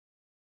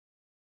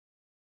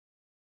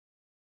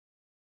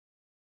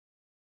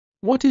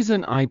What is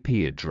an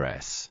IP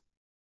address?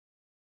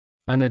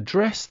 An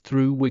address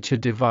through which a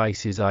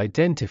device is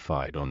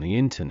identified on the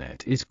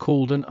Internet is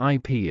called an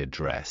IP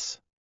address.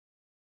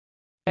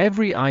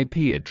 Every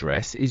IP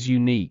address is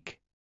unique.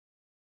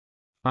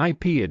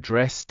 IP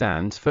address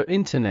stands for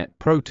Internet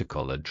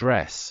Protocol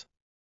Address.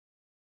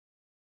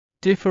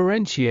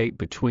 Differentiate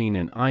between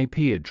an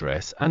IP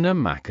address and a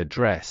MAC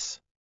address.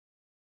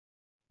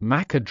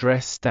 MAC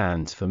address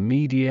stands for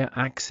Media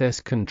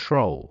Access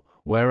Control,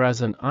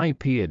 whereas an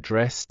IP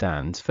address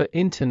stands for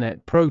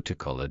Internet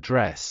Protocol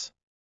Address.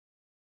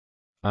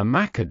 A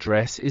MAC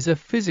address is a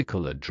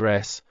physical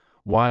address,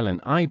 while an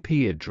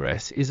IP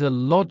address is a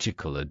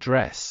logical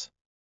address.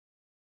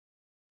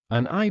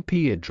 An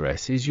IP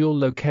address is your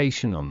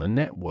location on the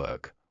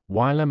network,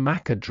 while a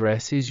MAC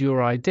address is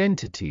your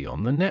identity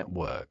on the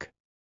network.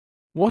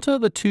 What are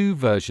the two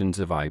versions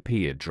of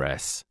IP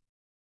address?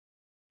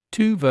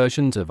 Two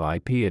versions of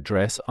IP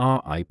address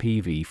are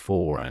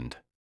IPv4 and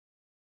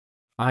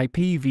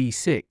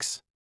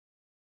IPv6.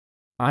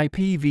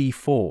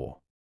 IPv4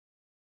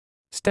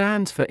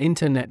 stands for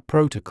Internet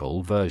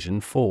Protocol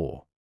version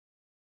 4.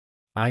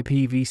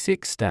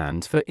 IPv6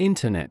 stands for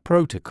Internet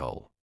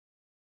Protocol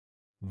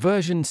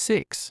version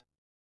 6.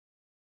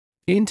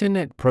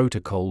 Internet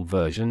Protocol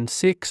version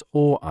 6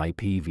 or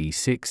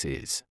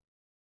IPv6 is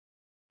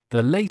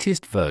the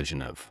latest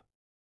version of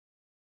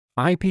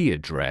IP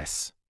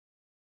address.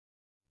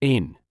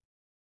 In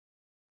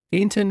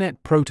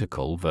Internet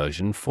Protocol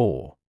version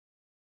 4,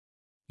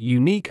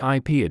 unique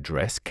IP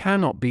address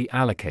cannot be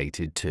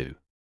allocated to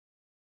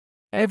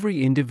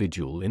every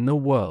individual in the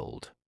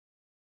world.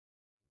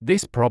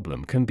 This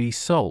problem can be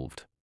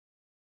solved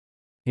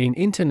in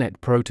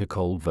Internet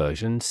Protocol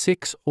version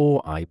 6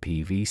 or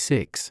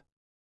IPv6.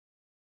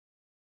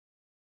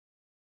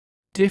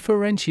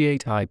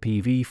 Differentiate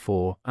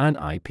IPv4 and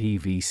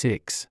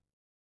IPv6.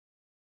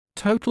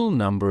 Total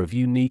number of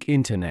unique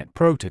Internet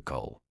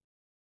Protocol.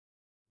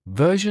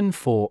 Version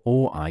 4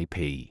 or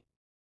IP.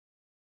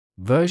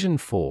 Version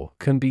 4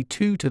 can be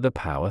 2 to the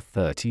power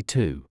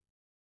 32.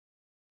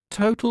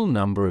 Total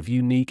number of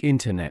unique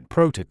Internet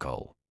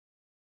Protocol.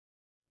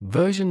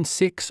 Version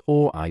 6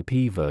 or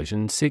IP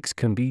version 6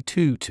 can be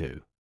 2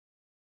 to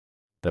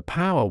the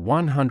power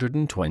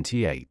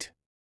 128.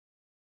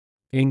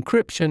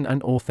 Encryption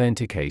and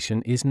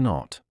authentication is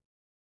not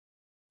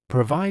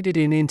provided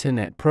in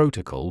Internet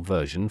Protocol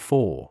version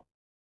 4.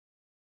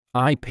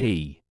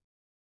 IP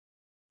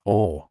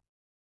or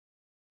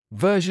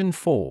version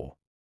 4,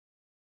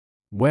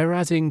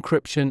 whereas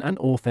encryption and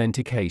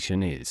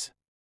authentication is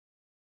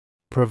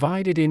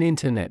provided in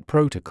Internet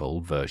Protocol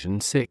version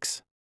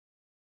 6.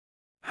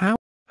 How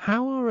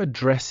are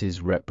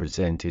addresses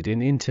represented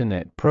in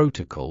Internet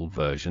Protocol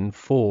version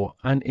 4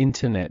 and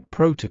Internet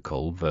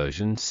Protocol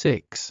version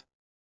 6?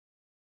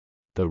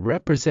 The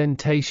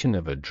representation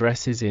of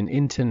addresses in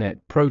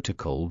Internet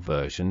Protocol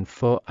version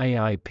 4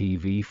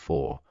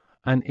 IPv4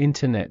 and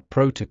Internet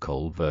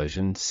Protocol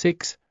version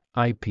 6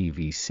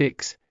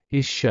 IPv6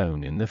 is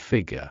shown in the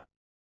figure.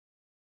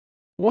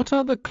 What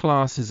are the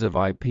classes of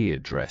IP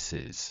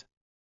addresses?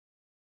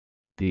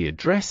 The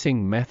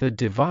addressing method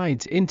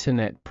divides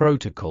Internet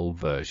Protocol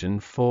version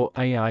 4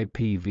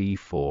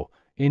 IPv4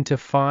 into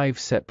 5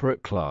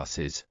 separate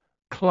classes: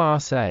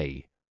 Class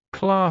A,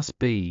 Class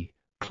B,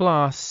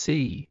 Class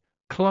C,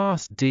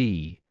 Class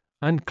D,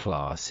 and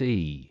Class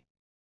E.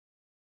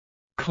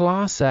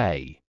 Class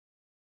A,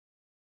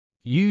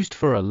 used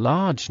for a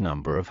large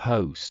number of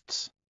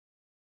hosts.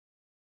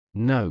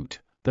 Note,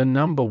 the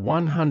number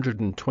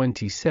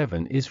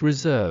 127 is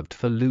reserved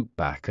for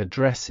loopback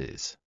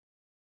addresses.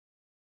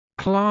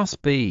 Class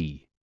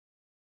B,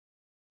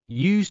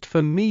 used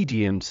for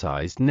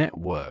medium-sized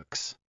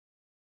networks.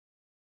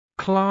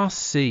 Class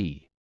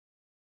C,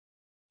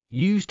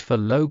 used for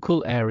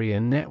local area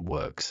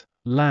networks,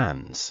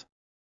 LANs.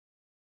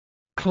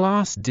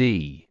 Class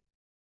D,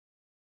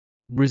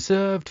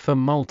 reserved for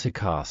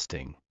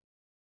multicasting.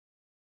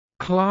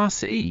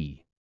 Class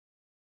E,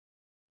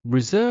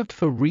 reserved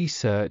for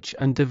research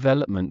and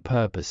development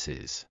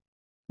purposes.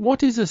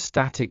 What is a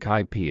static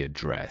IP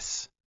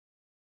address?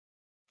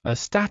 A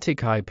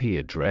static IP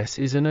address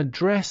is an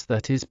address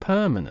that is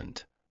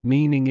permanent,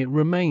 meaning it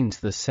remains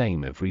the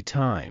same every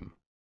time.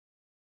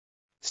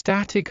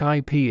 Static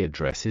IP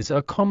addresses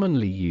are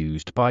commonly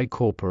used by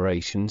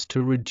corporations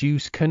to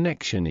reduce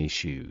connection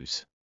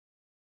issues.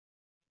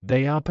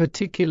 They are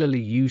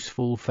particularly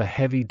useful for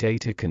heavy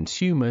data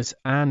consumers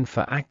and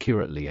for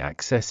accurately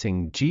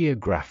accessing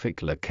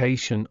geographic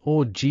location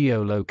or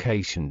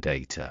geolocation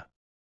data.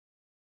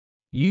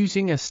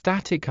 Using a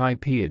static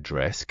IP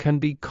address can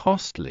be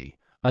costly,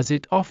 as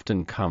it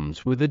often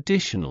comes with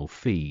additional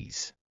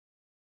fees.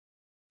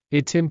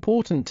 It's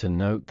important to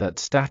note that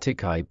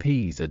static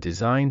IPs are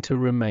designed to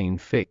remain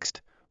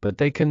fixed, but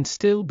they can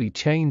still be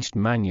changed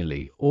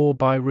manually or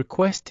by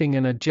requesting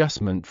an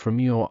adjustment from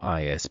your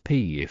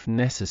ISP if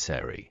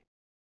necessary.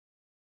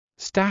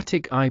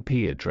 Static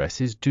IP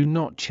addresses do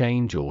not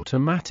change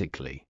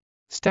automatically.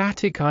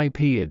 Static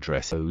IP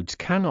address codes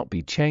cannot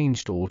be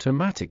changed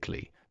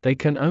automatically, they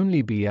can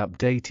only be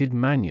updated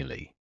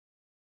manually.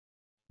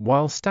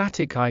 While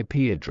static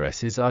IP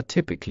addresses are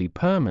typically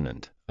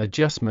permanent,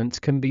 adjustments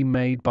can be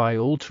made by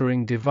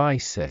altering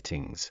device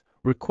settings,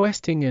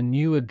 requesting a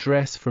new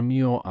address from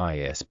your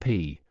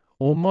ISP,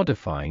 or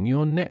modifying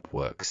your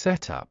network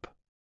setup.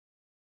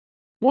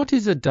 What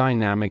is a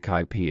dynamic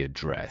IP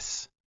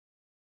address?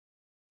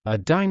 A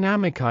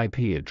dynamic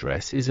IP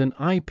address is an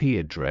IP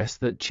address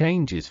that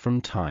changes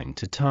from time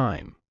to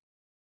time.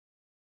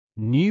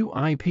 New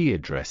IP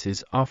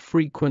addresses are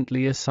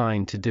frequently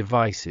assigned to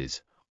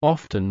devices,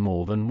 often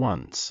more than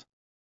once.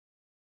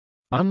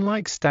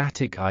 Unlike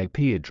static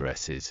IP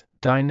addresses,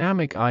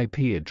 dynamic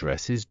IP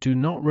addresses do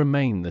not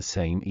remain the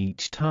same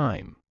each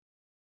time.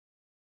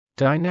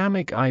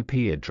 Dynamic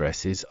IP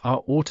addresses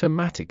are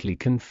automatically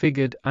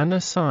configured and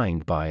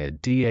assigned by a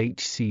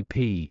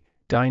DHCP,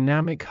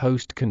 Dynamic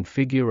Host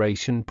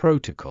Configuration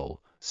Protocol,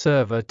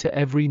 server to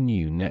every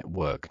new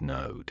network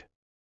node.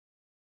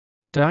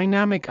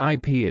 Dynamic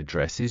IP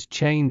addresses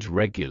change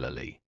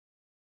regularly.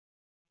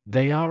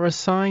 They are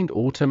assigned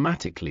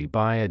automatically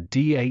by a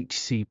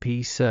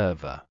DHCP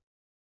server.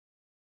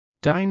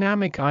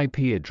 Dynamic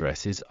IP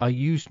addresses are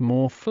used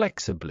more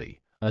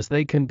flexibly, as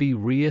they can be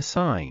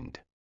reassigned.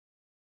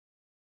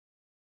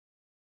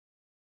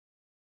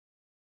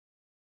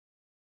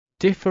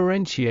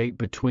 Differentiate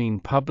between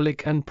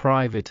public and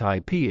private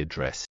IP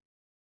address.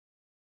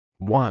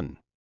 1.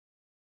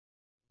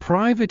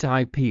 Private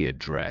IP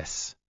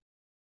address.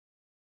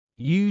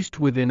 Used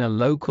within a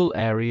local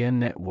area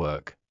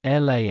network,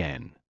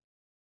 LAN.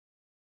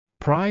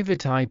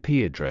 Private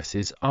IP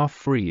addresses are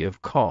free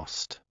of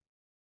cost.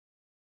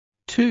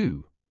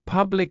 2.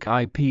 Public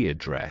IP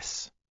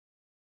address.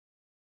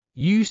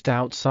 Used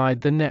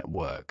outside the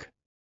network.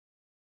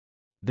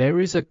 There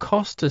is a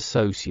cost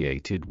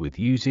associated with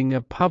using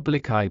a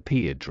public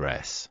IP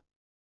address.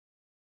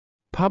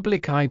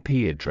 Public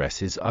IP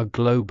addresses are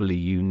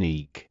globally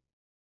unique.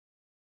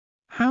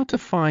 How to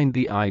find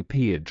the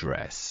IP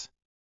address?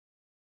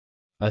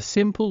 A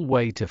simple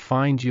way to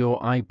find your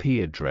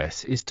IP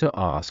address is to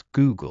ask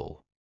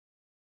Google.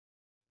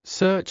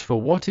 Search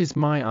for "What is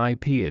my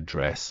IP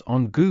address"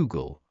 on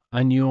Google,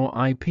 and your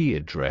IP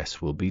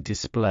address will be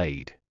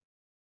displayed.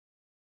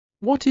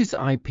 What is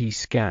IP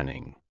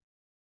scanning?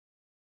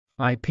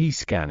 IP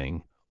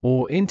scanning,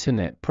 or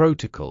Internet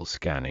Protocol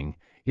scanning,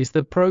 is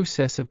the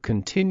process of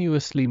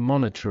continuously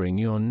monitoring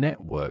your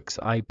network's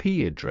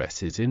IP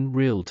addresses in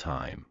real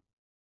time.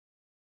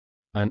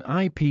 An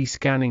IP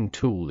scanning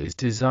tool is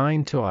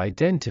designed to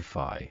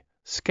identify,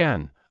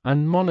 scan,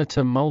 and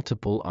monitor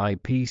multiple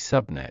IP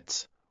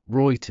subnets,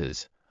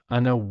 routers,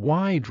 and a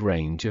wide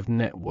range of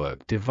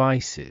network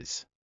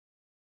devices.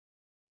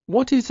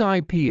 What is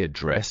IP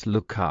address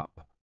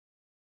lookup?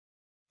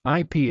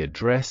 IP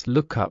address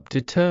lookup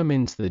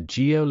determines the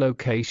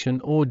geolocation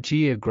or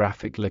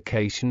geographic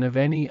location of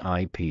any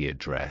IP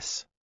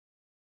address.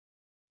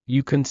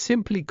 You can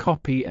simply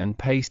copy and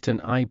paste an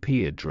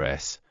IP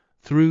address,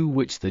 through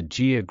which the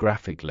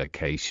geographic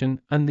location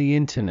and the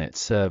Internet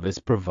Service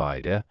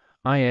Provider,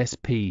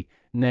 ISP,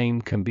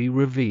 name can be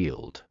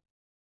revealed.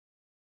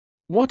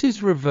 What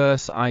is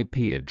reverse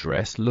IP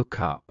address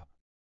lookup?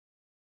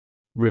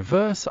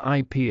 Reverse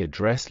IP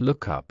address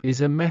lookup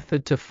is a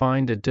method to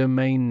find a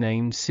domain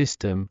name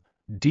system,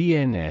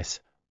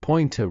 DNS,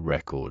 pointer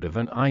record of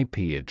an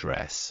IP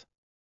address.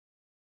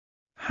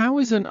 How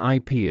is an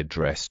IP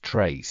address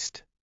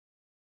traced?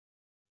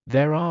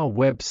 There are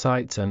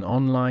websites and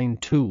online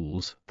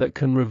tools that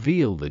can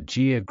reveal the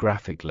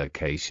geographic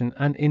location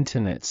and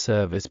Internet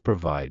Service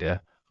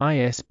Provider,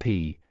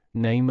 ISP,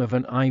 name of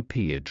an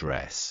IP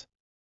address.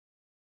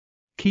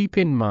 Keep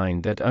in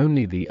mind that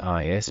only the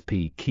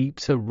ISP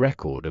keeps a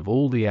record of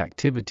all the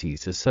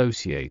activities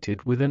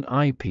associated with an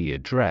IP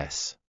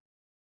address.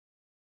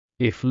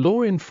 If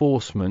law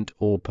enforcement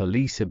or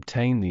police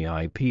obtain the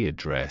IP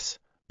address,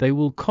 they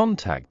will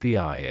contact the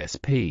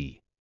ISP.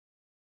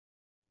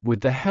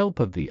 With the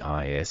help of the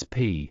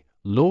ISP,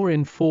 law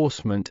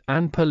enforcement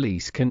and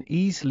police can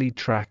easily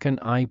track an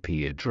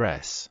IP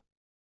address.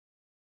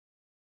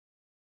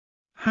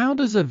 How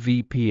does a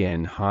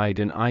VPN hide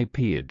an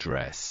IP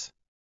address?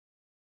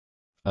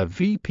 A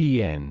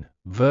VPN,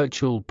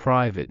 virtual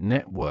private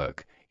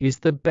network, is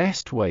the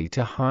best way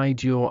to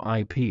hide your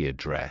IP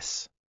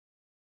address.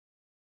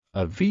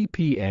 A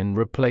VPN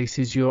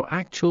replaces your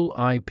actual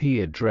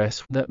IP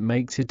address that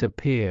makes it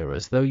appear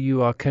as though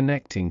you are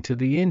connecting to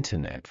the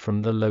Internet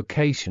from the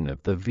location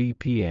of the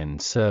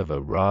VPN server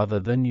rather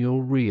than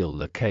your real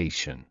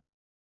location.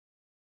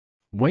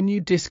 When you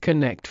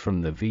disconnect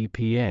from the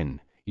VPN,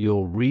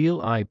 your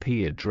real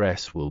IP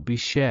address will be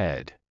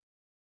shared.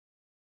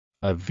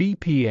 A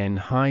VPN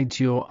hides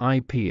your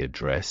IP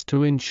address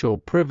to ensure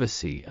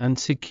privacy and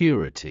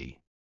security.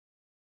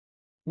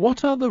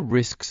 What are the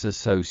risks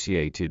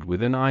associated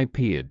with an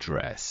IP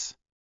address?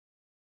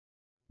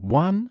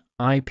 1.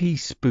 IP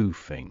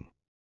spoofing.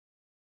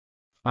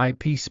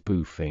 IP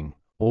spoofing,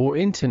 or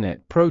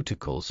Internet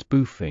Protocol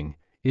spoofing,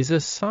 is a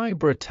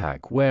cyber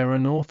attack where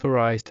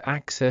unauthorized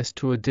access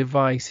to a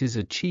device is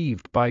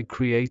achieved by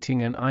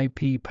creating an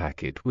IP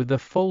packet with a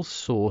false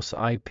source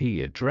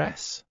IP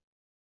address.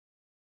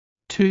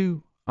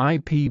 2.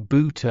 IP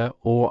booter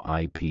or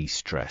IP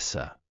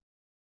stressor.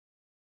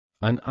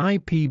 An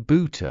IP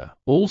booter,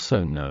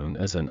 also known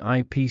as an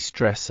IP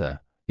stressor,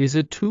 is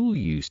a tool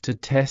used to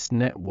test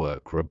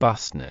network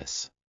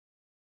robustness.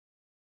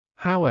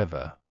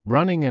 However,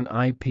 running an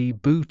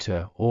IP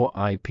booter or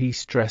IP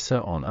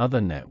stressor on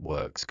other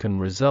networks can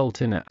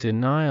result in a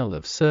denial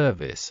of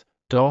service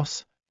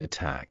 (DOS)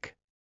 attack.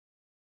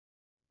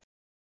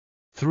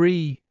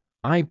 3.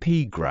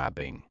 IP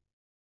grabbing.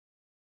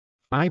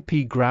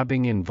 IP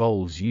grabbing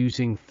involves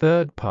using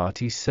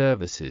third-party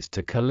services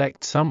to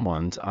collect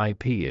someone's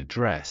IP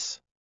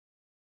address.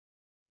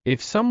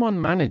 If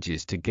someone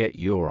manages to get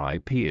your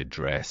IP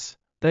address,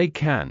 they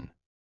can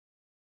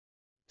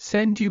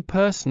send you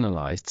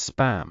personalized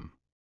spam,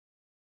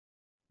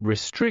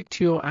 restrict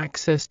your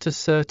access to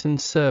certain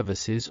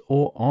services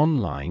or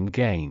online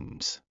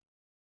games,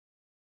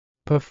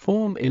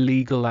 perform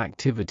illegal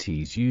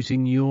activities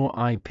using your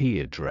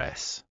IP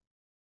address,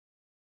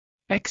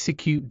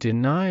 execute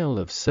denial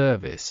of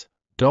service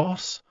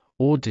 (DOS)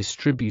 or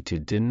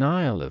distributed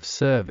denial of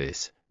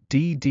service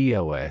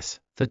 (DDoS)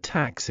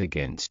 attacks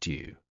against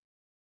you.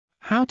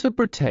 How to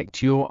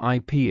protect your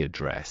IP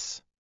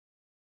address?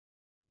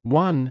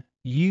 1.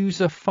 Use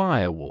a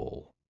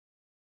firewall.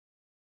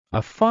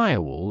 A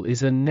firewall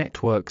is a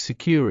network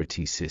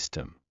security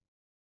system.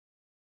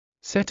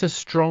 Set a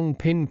strong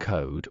PIN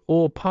code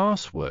or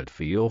password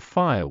for your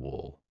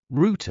firewall,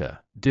 router,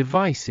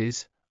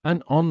 devices,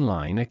 and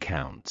online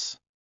accounts.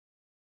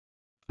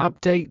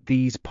 Update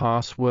these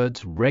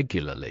passwords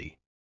regularly.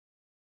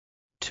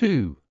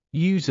 2.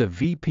 Use a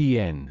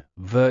VPN,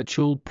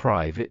 virtual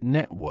private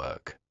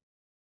network.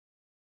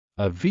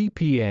 A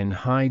VPN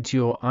hides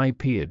your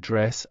IP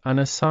address and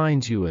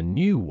assigns you a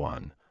new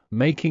one,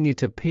 making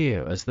it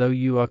appear as though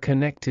you are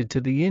connected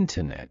to the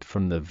Internet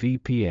from the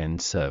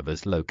VPN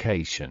server's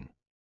location.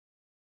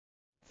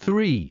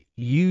 3.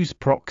 Use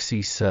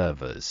proxy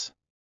servers.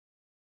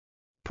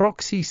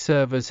 Proxy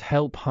servers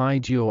help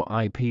hide your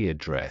IP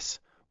address,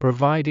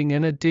 providing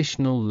an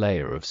additional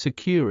layer of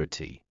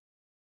security.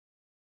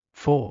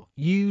 4.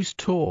 Use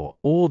Tor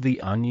or the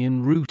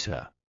Onion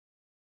router.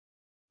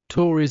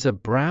 Tor is a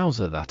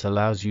browser that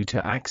allows you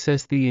to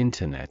access the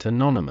Internet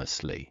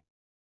anonymously.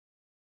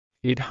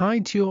 It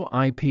hides your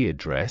IP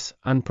address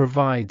and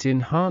provides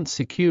enhanced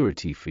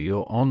security for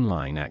your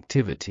online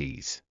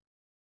activities.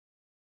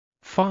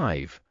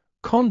 5.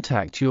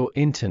 Contact your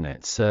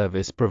Internet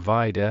Service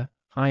Provider,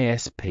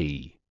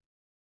 ISP.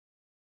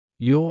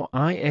 Your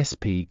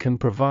ISP can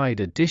provide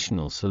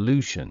additional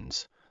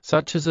solutions,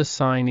 such as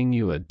assigning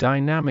you a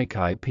dynamic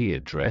IP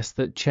address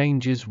that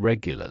changes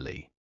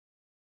regularly.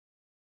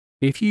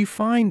 If you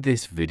find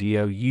this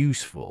video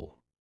useful,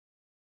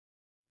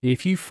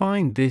 if you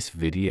find this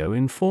video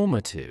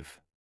informative,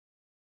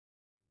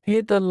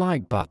 hit the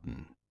like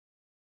button.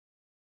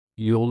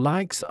 Your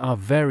likes are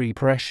very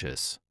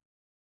precious.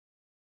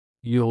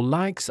 Your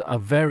likes are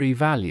very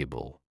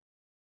valuable.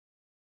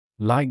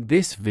 Like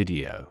this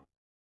video.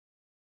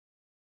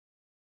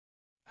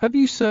 Have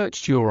you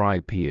searched your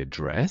IP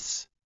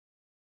address?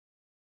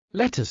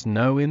 Let us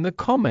know in the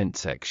comment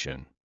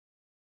section.